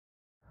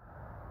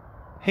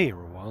Hey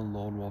everyone,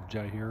 Lone Wolf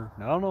Jet here.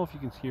 Now I don't know if you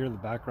can hear the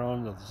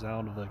background of the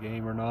sound of the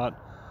game or not,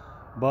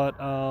 but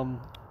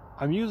I'm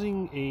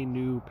using a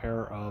new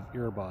pair of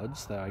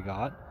earbuds that I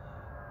got.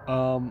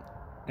 And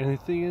the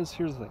thing is,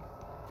 here's the thing.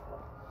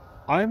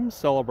 I'm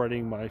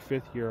celebrating my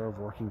 5th year of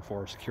working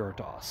for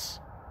Securitas.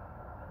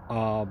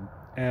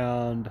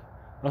 And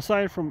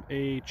aside from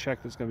a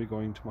check that's going to be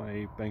going to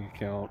my bank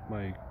account,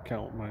 my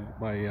account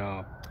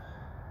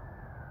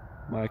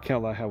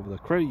that I have with the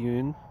credit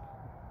union.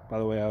 By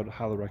the way, I would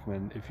highly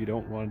recommend, if you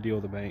don't want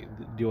to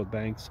deal with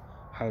banks,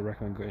 highly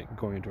recommend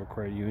going into a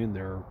credit union.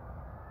 They're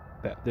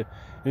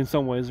in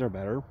some ways they're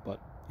better, but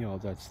you know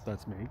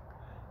that's me.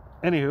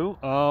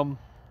 Anywho,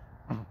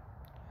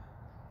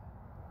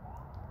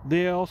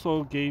 they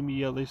also gave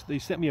me they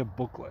sent me a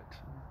booklet.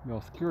 You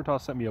know, Securitas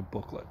sent me a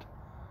booklet,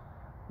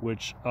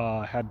 which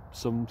had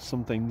some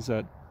things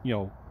that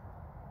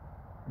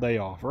they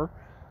offer,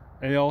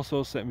 and they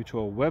also sent me to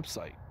a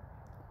website.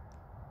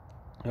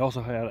 It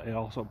also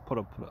put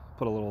a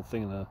little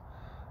thing in a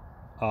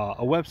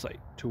website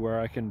to where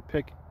I can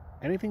pick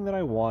anything that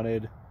I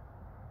wanted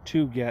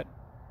to get,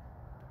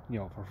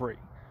 for free.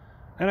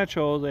 And I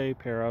chose a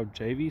pair of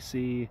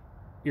JVC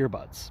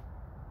earbuds.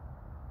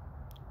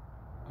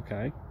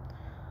 Okay.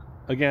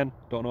 Again,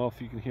 don't know if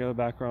you can hear the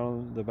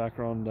background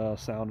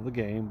sound of the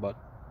game, but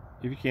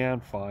if you can,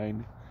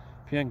 fine.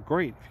 If you can,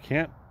 great. If you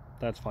can't,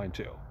 that's fine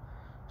too.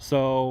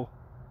 So,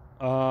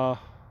 I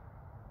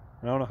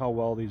don't know how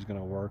well these are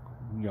gonna work.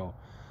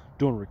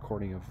 Doing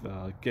recording of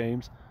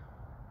games.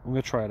 I'm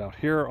gonna try it out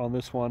here on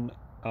this one.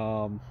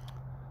 And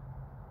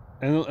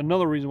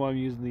another reason why I'm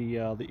using the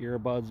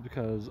earbuds,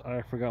 because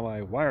I forgot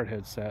my wired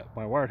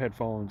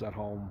headphones at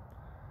home.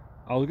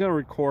 I was gonna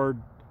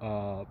record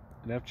an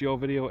FGO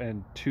video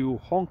and 2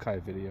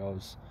 Honkai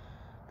videos,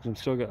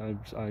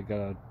 because I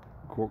gotta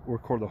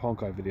record the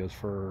Honkai videos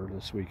for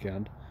this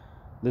weekend.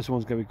 This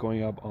one's gonna be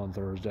going up on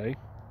Thursday.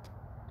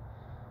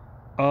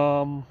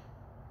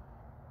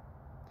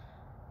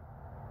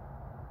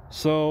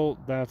 So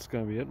that's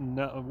going to be it.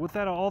 Now, with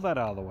all that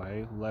out of the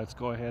way, let's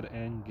go ahead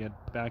and get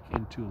back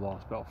into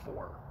Lostbelt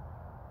 4.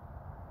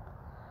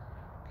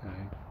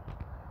 Okay.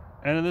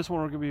 And in this one,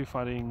 we're going to be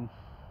fighting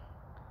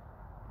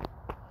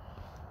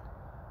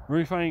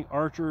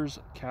archers,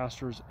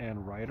 casters,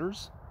 and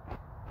riders.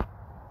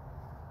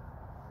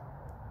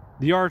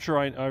 The archer,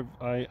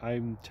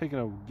 I'm taking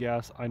a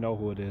guess. I know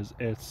who it is.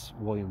 It's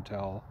William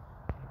Tell.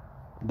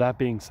 That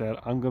being said,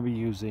 I'm going to be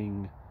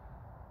using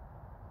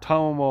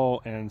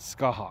Tamamo and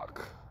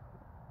Skahawk.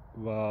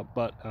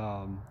 But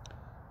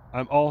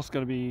I'm also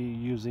going to be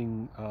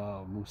using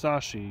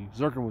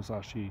Zerker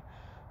Musashi,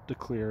 to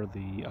clear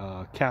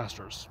the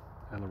casters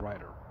and the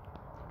rider.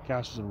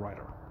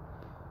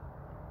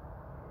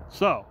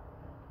 So,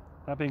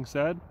 that being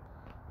said,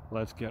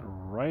 let's get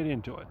right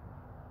into it.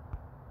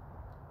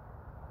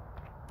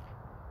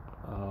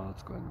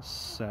 Let's go ahead and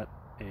set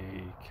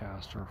a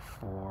caster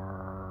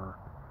for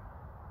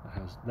that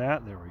has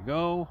that. There we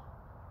go.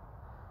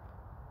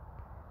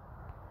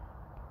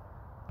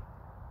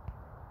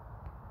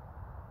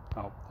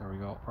 Oh, there we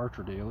go.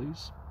 Archer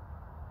dailies.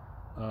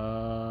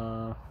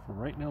 For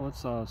right now,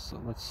 let's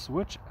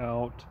switch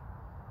out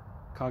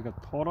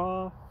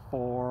Kagatora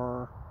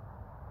for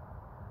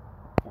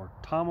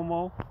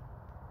Tamamo.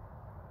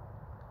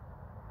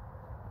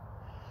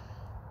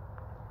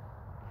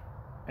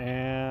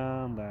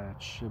 And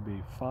that should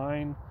be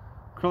fine.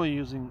 Currently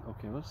using,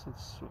 okay, let's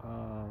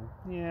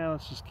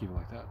just keep it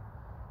like that.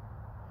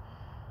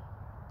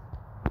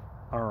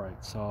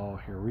 Alright, so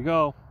here we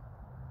go.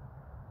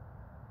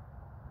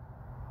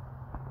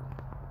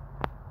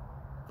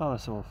 Father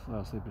fell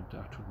asleep after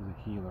I took him to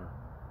the healer.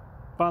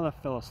 Father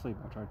fell asleep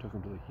after I took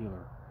him to the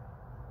healer.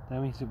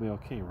 That means he'll be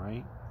okay,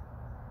 right?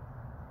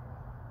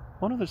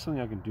 Wonder if there's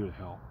something I can do to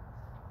help.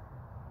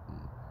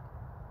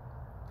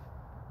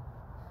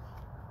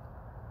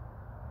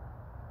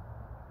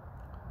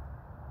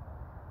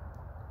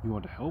 You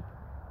want to help?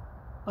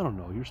 I don't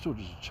know, you're still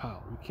just a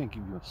child. We can't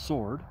give you a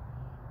sword,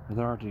 and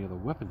there aren't any other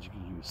weapons you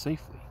can use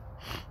safely.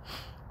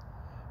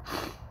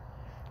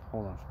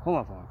 Hold on,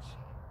 folks.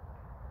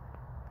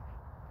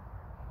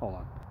 Hold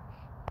on.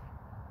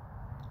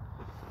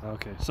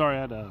 Okay, sorry, I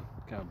had to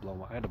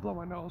blow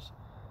my nose.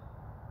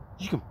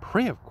 You can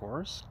pray, of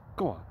course.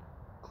 Go on,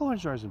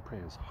 close your eyes and pray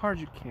as hard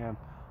as you can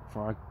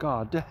for our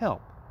God to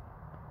help.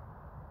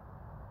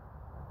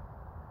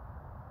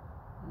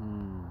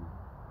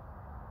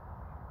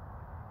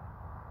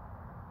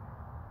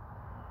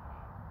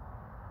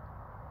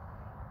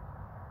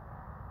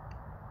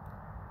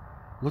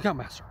 Look out,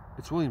 Master.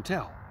 It's William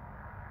Tell.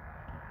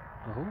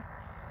 Oh?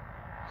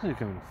 You're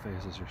coming to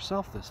face us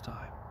yourself this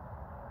time.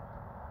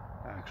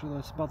 Actually,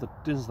 that's about the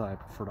distance that I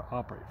prefer to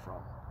operate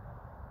from.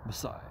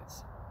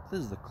 Besides, this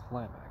is the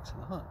climax of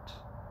the hunt.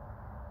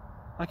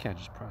 I can't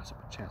just pass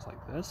up a chance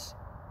like this,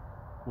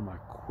 when my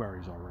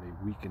quarry's already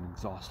weak and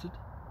exhausted.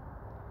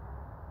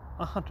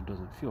 A hunter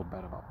doesn't feel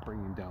bad about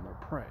bringing down their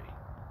prey.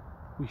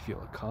 We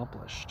feel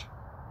accomplished.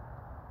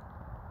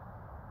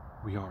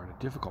 We are in a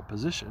difficult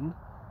position,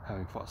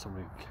 having fought so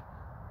many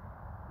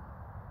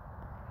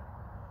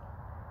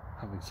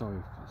having so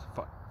many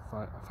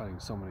fighting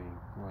so many.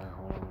 Hold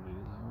on,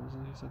 what was it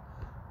he said?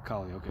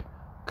 Kali, okay.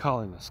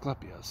 Kali and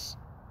Asclepius.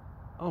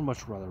 I'd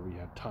much rather we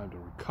had time to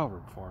recover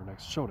before our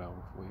next showdown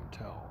with William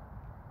Tell.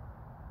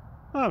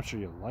 I'm sure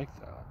you'll like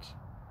that.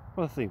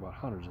 But the thing about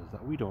hunters is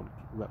that we don't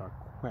let our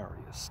quarry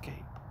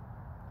escape.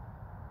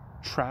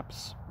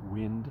 Traps,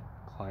 wind,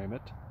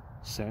 climate,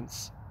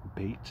 scents,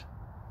 bait.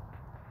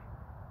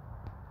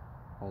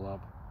 Hold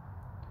up.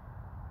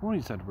 When we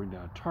decide to bring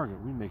down a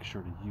target, we make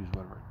sure to use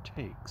whatever it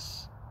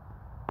takes.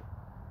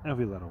 And if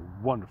we let a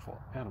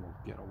wonderful animal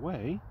get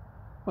away,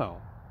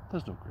 well,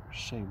 there's no greater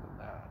shame than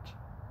that.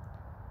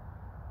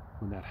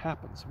 When that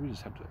happens, we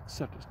just have to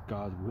accept as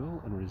God's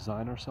will and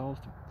resign ourselves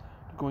to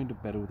going to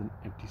bed with an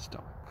empty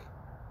stomach.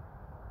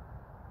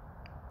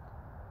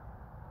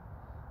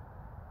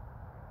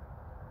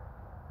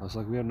 Looks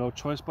like we have no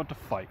choice but to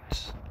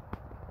fight.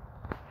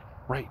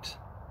 Right.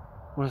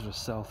 We'll have to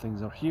sell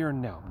things out here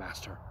and now,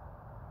 Master.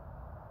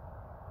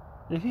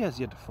 If he has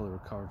yet to fully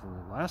recover from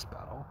the last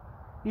battle,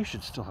 you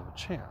should still have a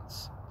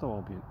chance, though it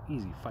won't be an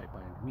easy fight by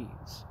any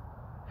means.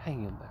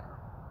 Hang in there.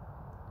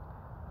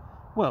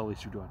 Well, at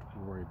least you don't have to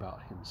worry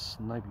about him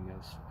sniping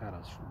at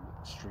us from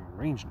extreme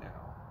range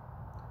now.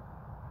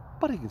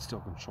 But he can still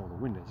control the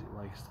wind as he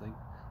likes,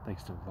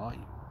 thanks to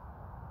volume.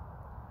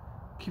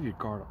 Keep your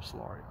guard up,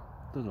 Solario.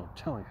 There's no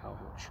telling how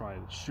he'll try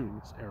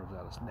shooting his arrows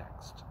at us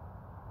next.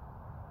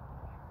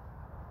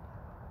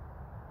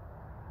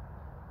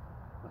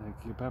 Thank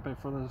you, Pepe,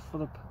 for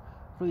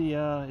the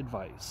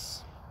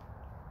advice.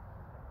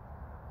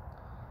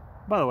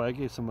 By the way, I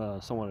gave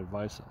someone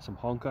advice, some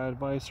Honkai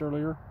advice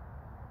earlier.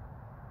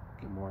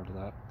 Get more into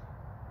that.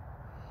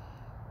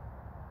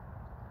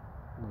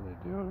 What did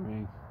they do to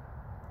me?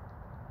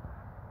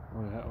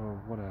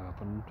 What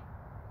happened?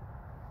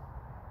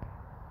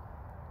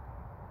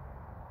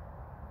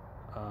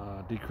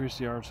 Decrease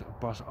the arts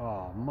bus.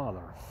 Oh,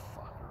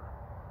 motherfucker!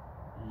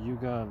 You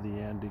got the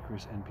end.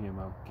 Decrease NPM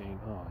out gain.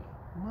 Oh,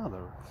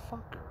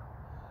 motherfucker.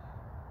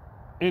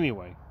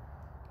 Anyway,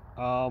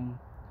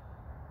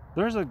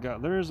 there's a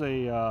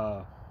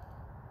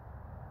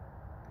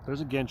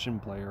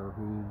Genshin player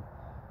who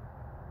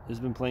has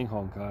been playing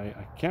Honkai.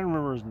 I can't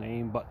remember his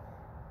name, but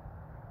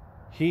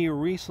he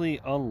recently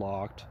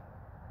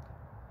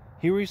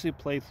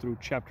played through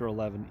Chapter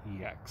 11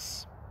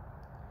 EX.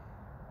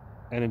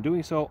 And in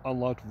doing so,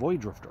 unlocked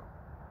Void Drifter.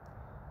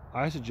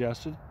 I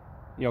suggested,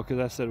 because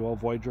I said, well,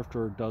 Void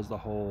Drifter does the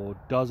whole,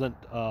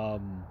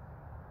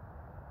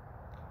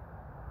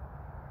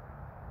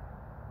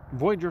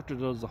 Void Drifter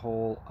does the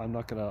whole, I'm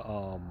not gonna,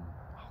 oh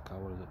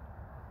god, what is it?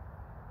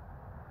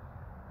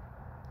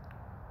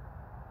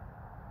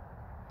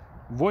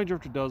 Void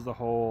Drifter does the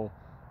whole,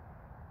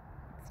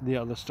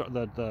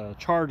 the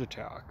charge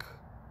attack.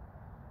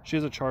 She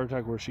has a charge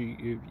attack where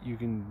you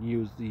can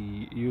use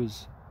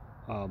these,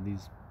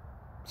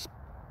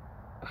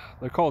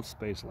 they're called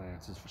Space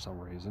Lances for some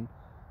reason.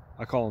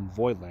 I call them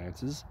Void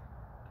Lances.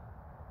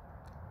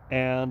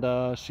 And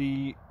if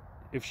you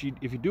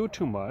do it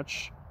too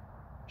much,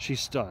 she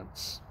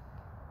stuns.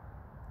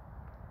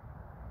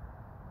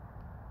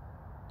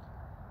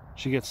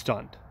 She gets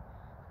stunned.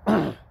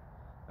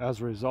 As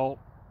a result,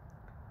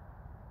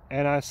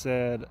 and I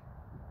said,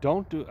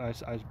 don't do. I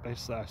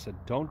said,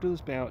 don't do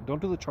this. Don't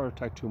do the charge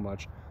attack too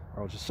much,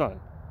 or I'll just stun.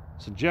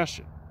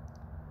 Suggestion: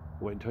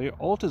 wait until your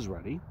ult is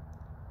ready.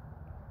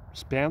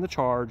 Spam the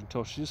charge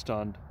until she's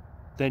stunned,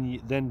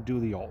 then do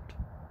the ult.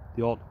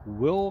 The ult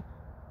will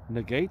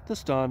negate the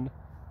stun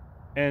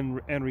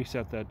and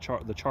reset the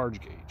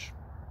charge gauge.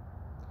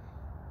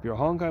 If you're a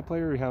Honkai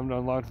player, you haven't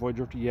unlocked Void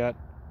Drifter yet,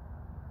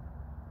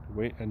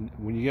 wait, and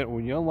when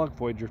you unlock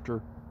Void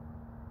Drifter,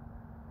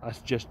 I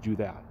suggest do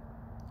that.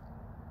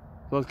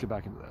 So let's get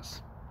back into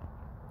this.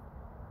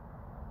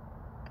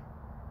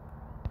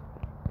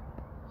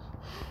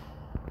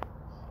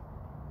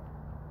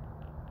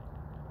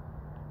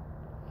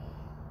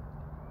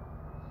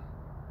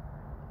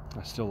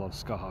 I still love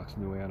Skahawk's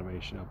new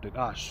animation update.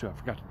 Ah, shoot, I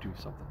forgot to do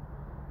something.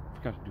 I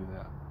forgot to do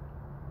that.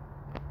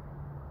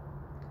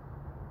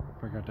 I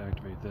forgot to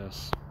activate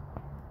this.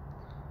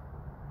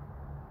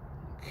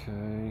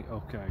 Okay,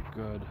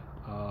 good.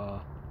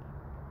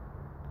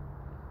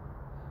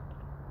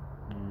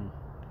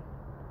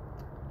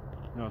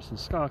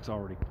 Since Skahawk's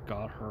already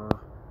got her,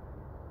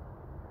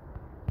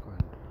 go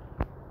ahead.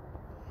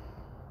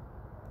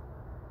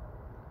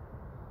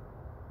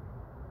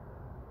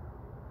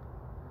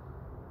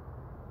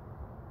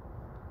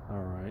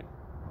 Alright.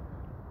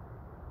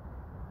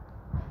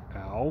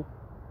 Ow.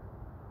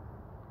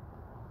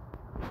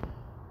 You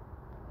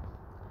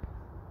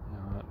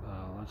know what?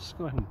 Let's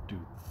go ahead and do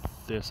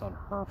this on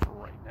her for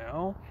right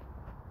now.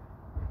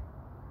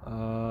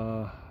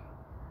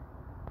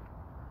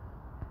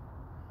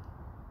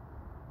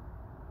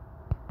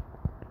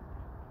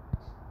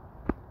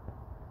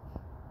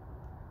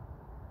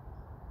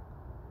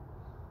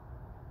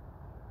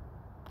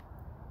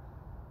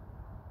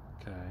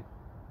 Okay.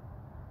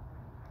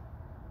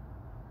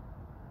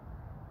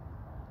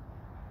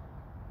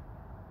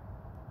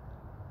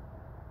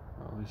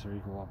 Well, at least they're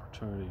equal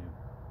opportunity.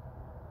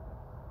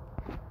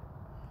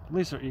 At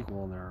least they're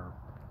equal in their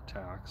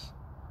attacks.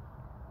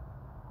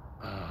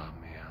 Oh,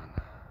 man.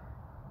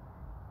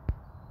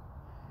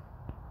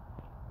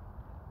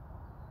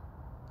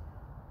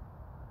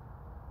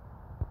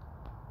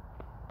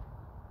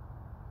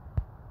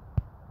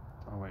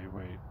 Oh,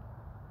 wait.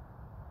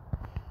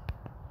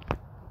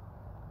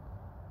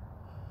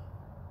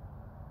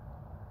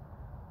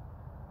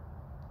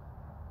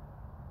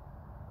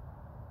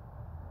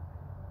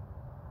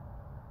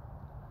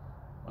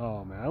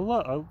 Oh man, I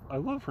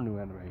love her new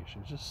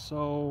animation. It's just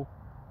so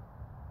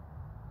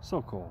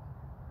cool.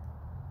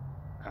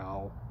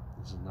 Ow,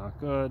 this is not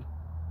good.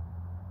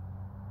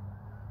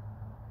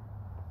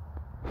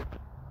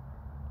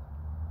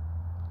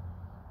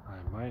 I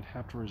might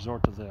have to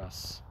resort to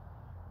this.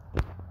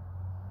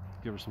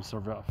 Give her some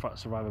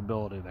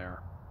survivability there.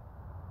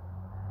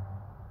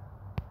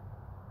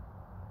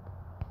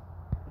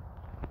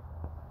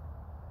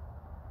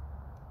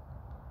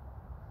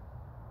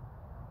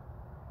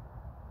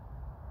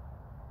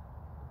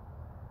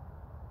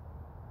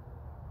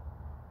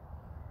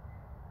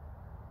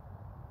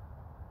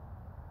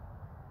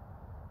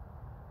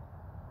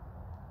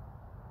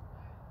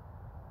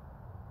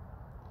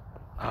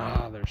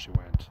 Ah, there she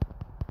went.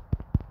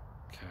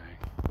 Okay.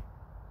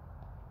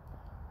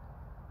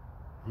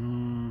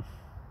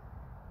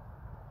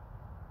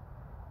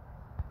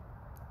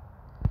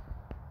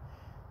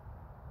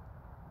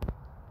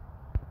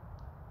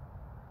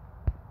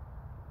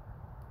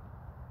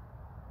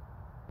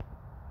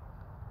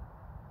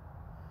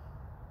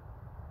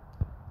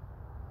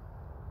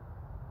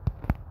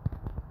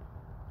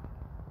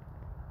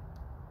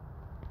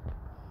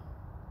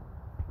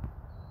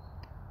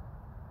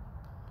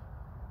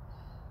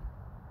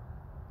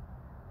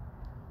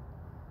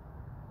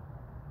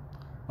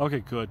 Okay,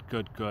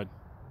 good.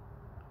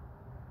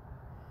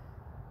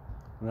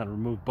 And that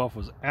remove buff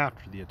was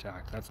after the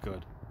attack. That's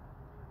good.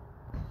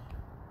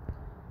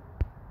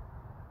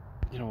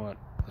 You know what?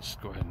 Let's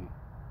just go ahead and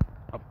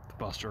up the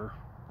buster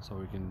so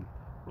we can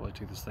really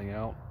take this thing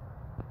out.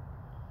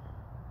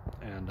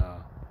 And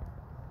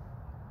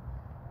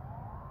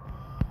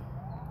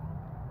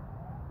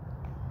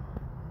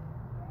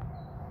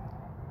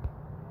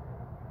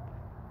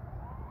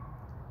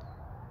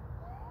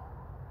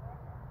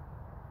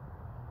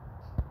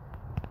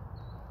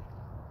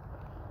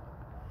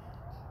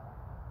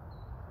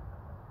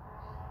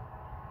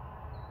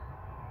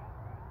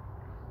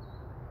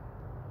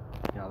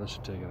yeah, this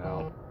should take it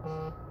out.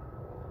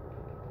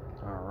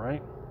 All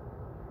right.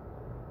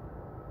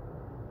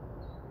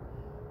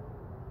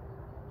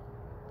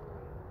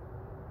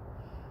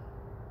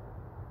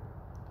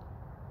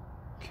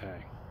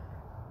 Okay.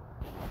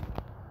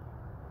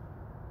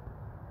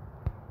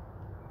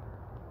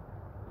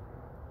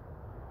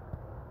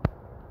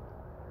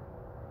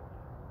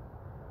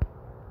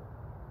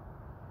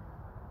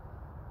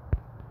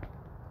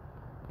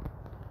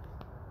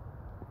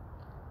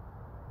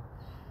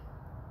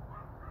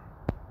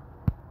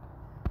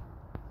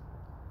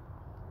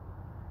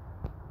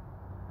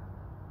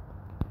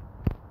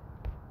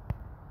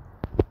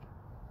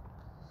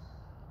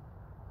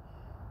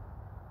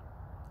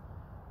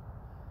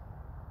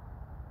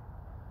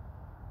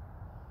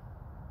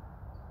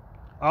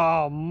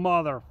 Oh,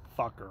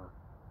 motherfucker.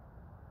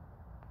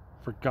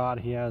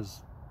 Forgot he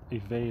has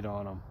evade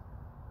on him.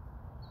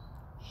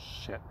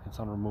 Shit, it's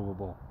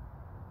unremovable.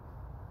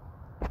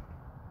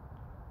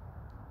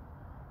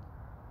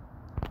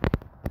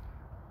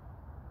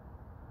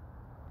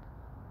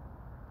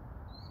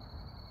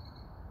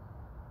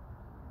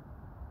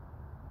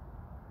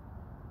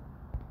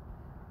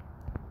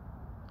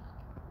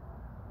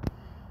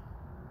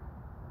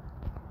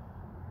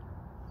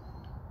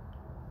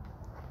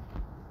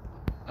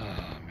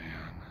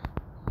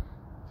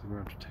 We're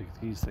going to have to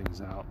take these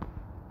things out.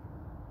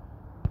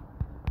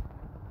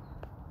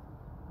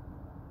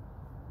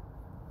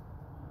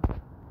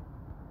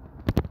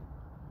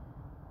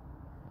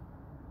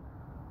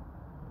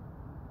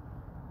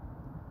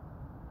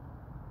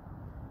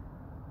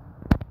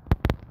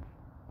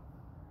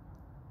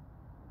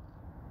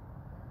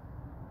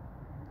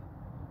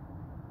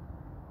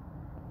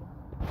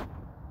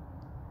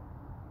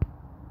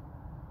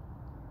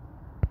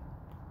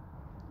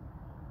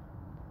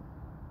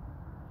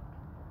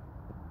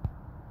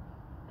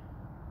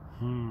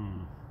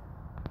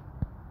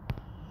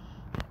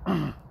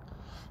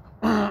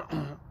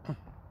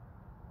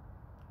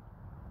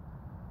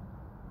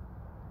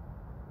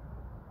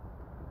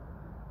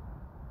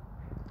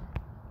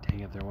 Dang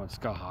it, there went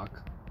Skahawk.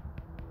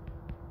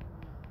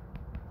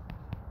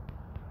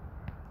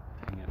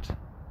 Dang it.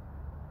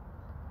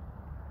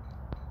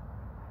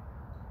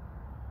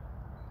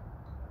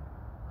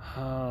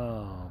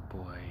 Oh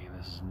boy,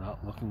 this is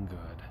not looking good.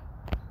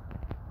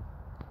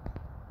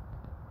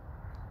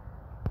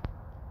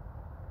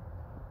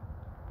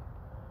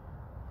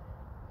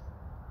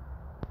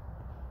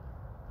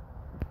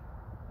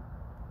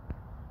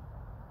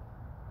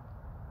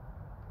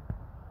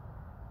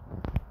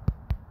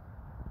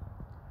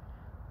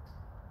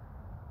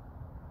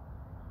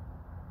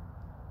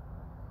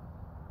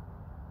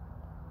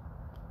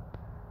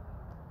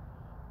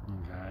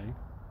 Okay.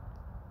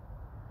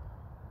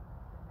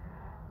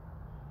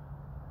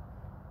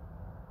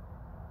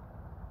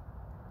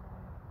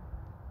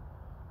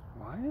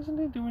 Why isn't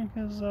he doing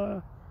his,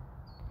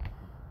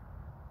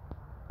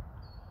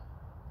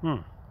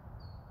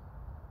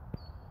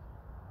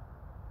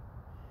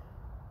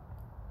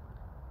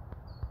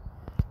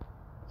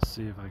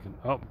 see if I can,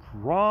 oh,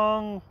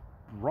 wrong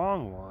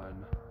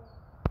one.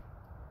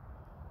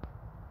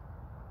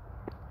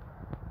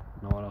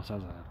 No one else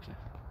has that, actually.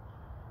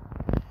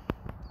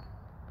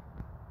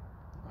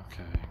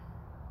 Okay.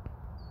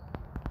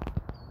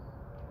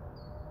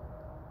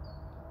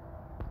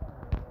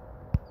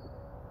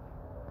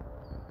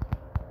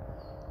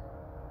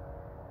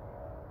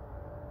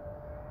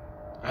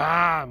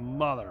 Ah,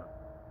 mother.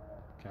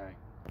 Okay.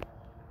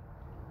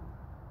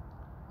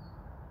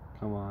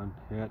 Come on,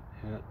 hit.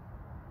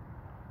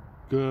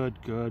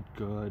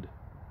 Good.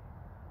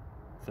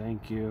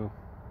 Thank you.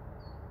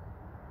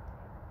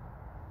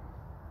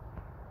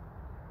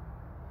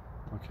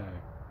 Okay.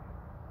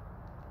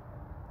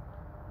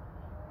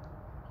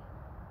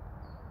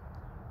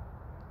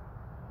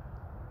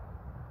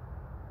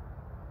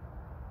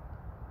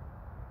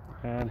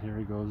 And here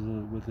he goes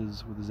with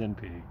his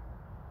NP.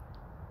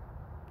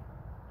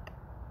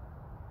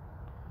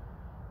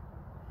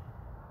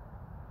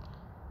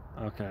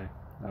 Okay,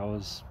 that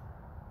was.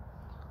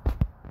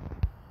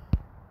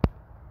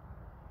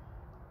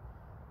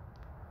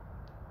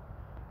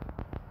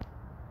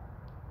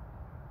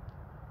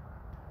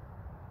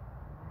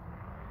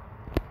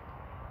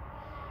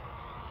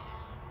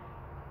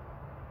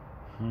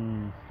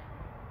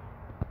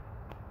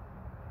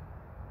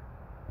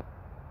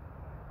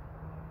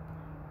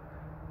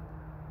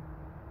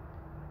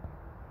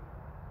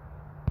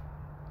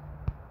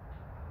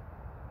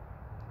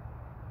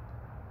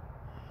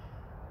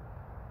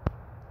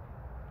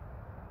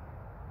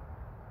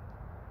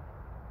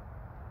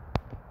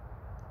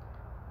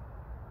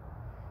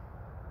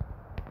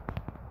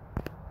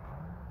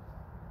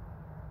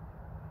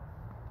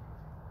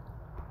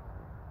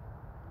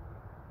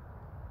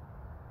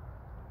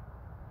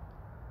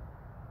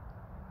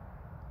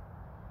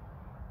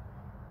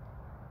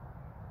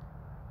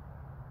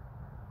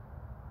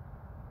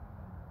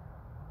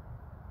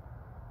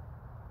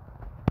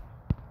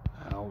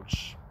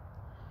 Ouch.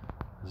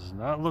 This is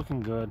not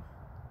looking good.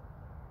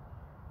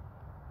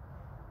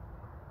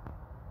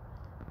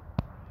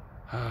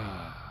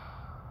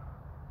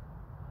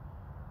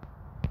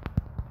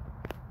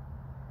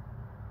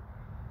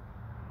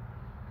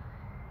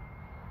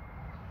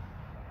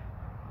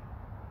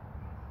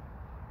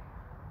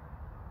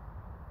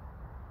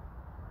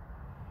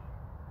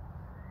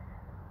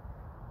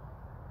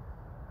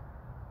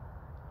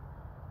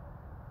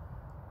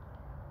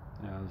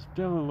 Yeah, this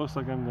definitely looks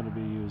like I'm going to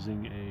be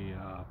using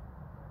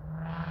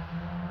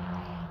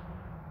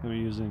what do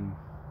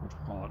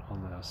you call it on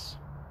this?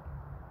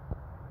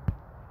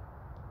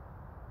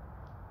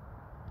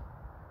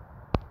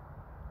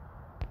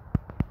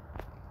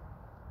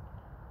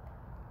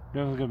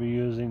 Definitely going to be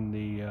using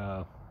the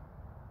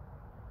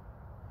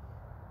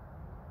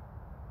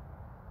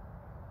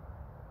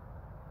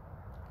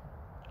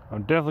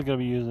I'm definitely going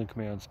to be using the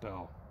command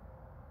spell.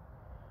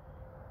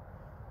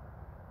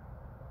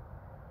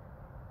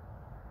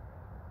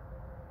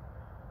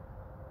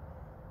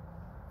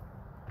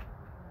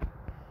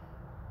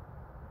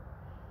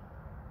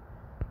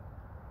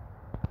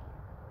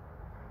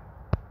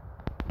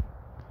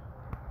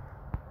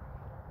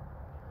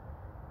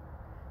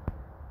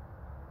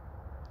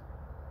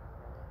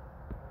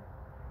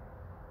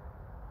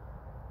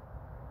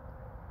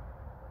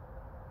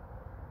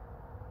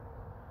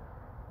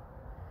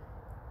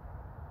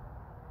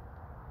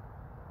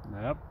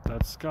 Yep,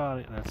 that's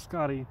Scotty. That's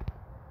Scotty.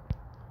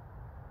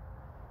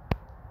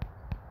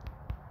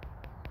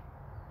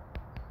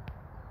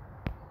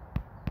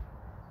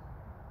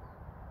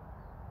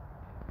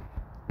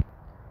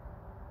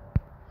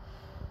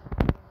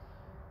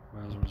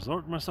 Might as well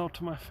resort myself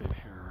to my fate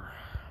here.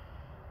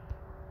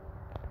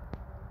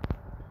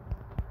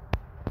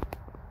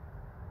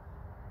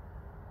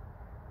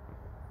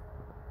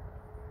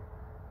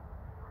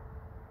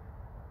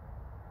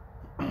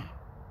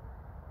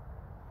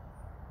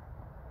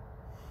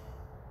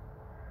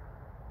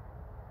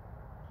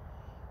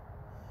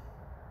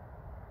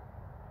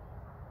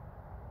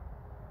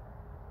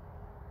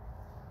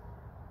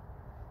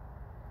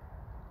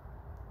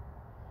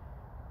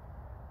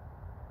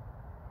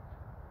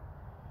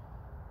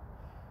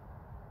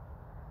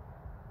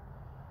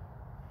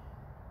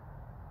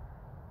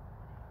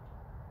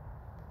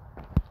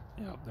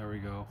 Yep, there we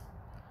go.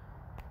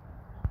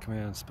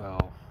 Command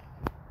spell.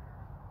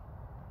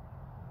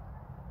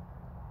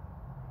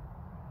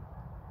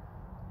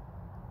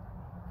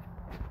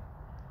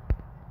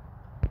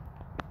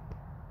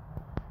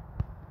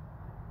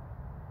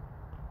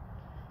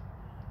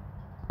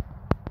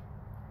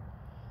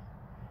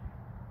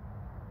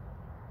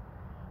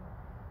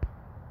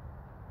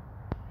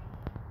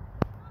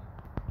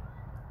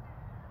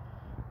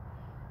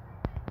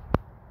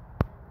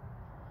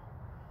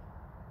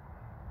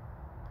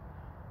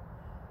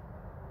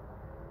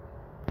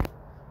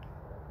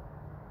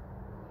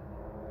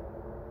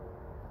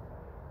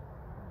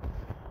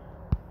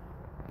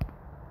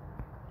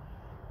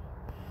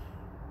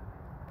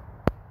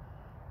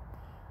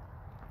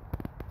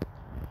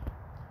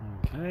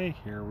 Okay,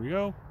 here we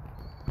go.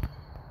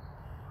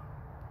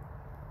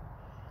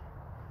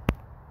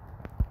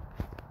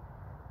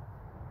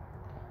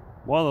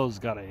 One of those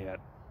got a hit.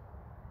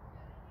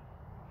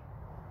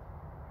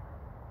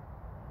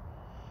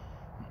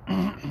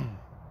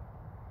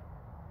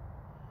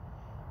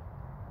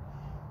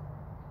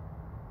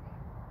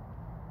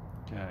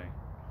 Okay.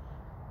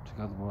 Took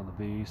out one of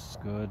the beasts.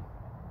 Good.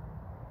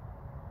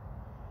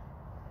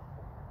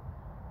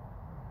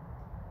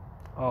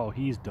 Oh,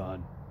 he's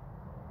done.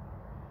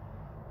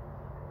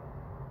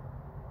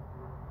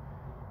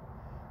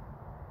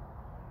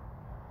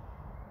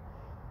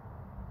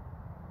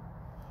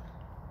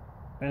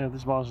 And if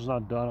this monster's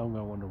not done, I'm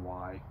gonna wonder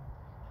why.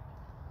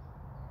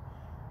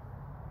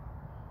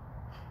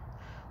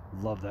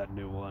 Love that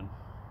new one.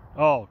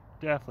 Oh,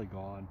 definitely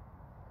gone.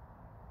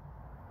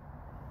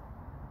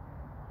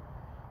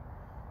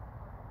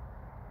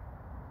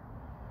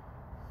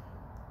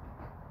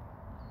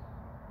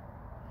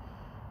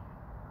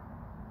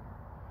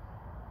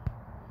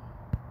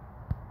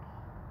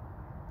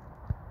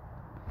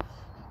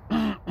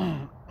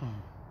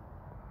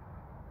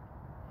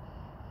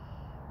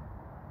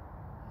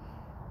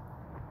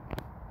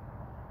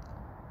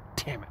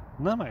 Damn it.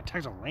 None of my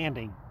attacks are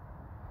landing.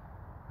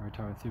 Every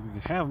time I think we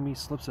could have him, he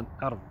slips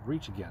out of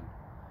reach again.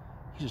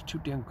 He's just too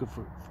damn good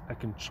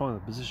at controlling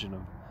the position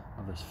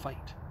of this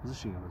fight.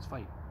 Positioning of this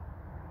fight.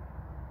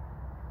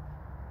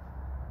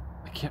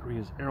 I can't read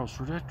his arrow's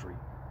trajectory.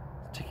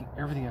 It's taking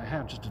everything I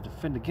have just to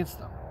defend against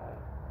them.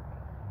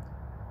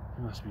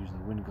 He must be using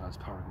the wind god's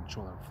power to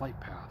control their flight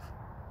path.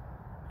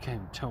 I can't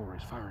even tell where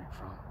he's firing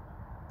from.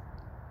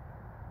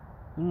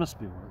 It must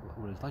be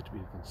what it's like to be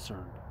a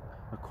concerned,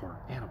 a cornered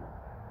animal.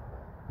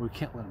 We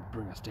can't let him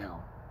bring us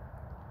down.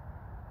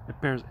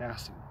 It bears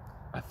asking.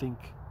 I think,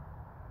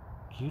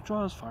 can you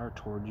draw his fire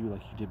toward you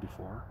like you did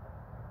before?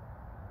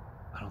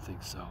 I don't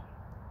think so.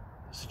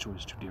 The situation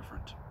is too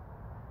different.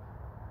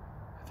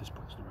 At this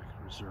point, there's no way I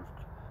can reserve,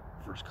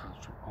 first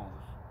concentrate all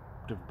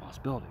the different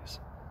possibilities,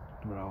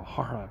 no matter how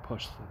hard I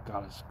push the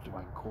goddess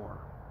divine core.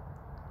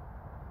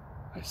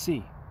 I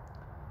see.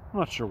 I'm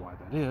not sure why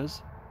that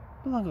is,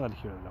 but I'm glad to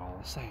hear that all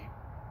the same.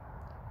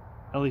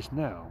 At least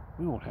now,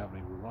 we won't have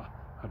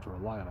to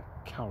rely on a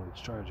cowardly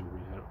strategy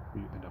where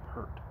we end up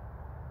hurt.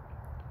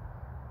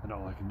 And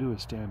all I can do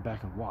is stand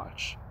back and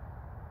watch,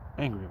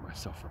 angry at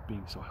myself for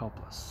being so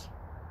helpless.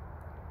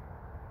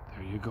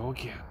 There you go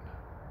again.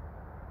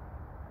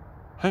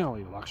 Hang on,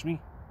 Lady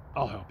Lakshmi.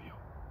 I'll help you.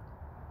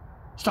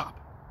 Stop!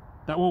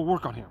 That won't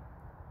work on him.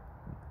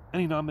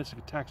 Any non-missing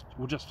attacks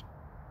will just...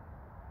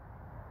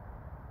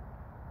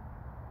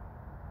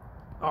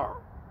 Oh,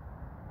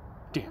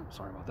 damn,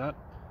 sorry about that.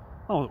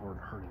 I wasn't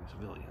hurting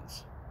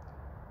civilians.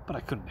 But I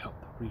couldn't help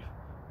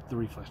the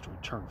reflex to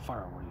return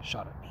fire when he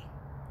shot at me.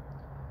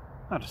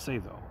 I have to say,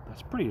 though,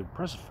 that's pretty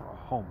impressive for a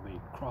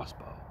homemade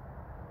crossbow.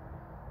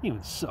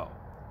 Even so,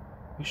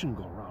 you shouldn't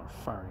go around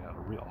firing at a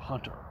real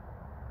hunter.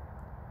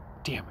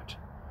 Damn it.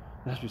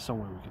 There has to be some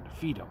way we can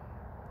defeat him.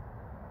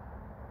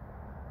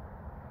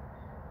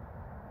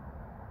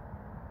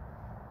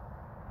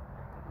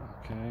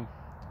 Okay.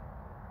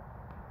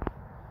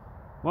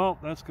 Well,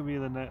 that's gonna be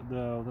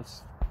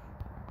that's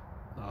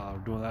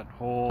doing that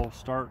whole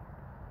start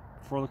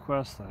for the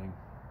quest thing.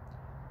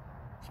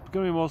 It's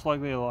gonna be most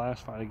likely the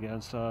last fight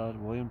against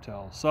William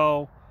Tell.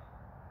 So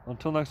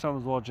until next time,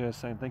 as well, Jay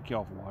saying thank you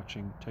all for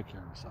watching. Take care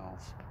of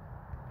yourselves.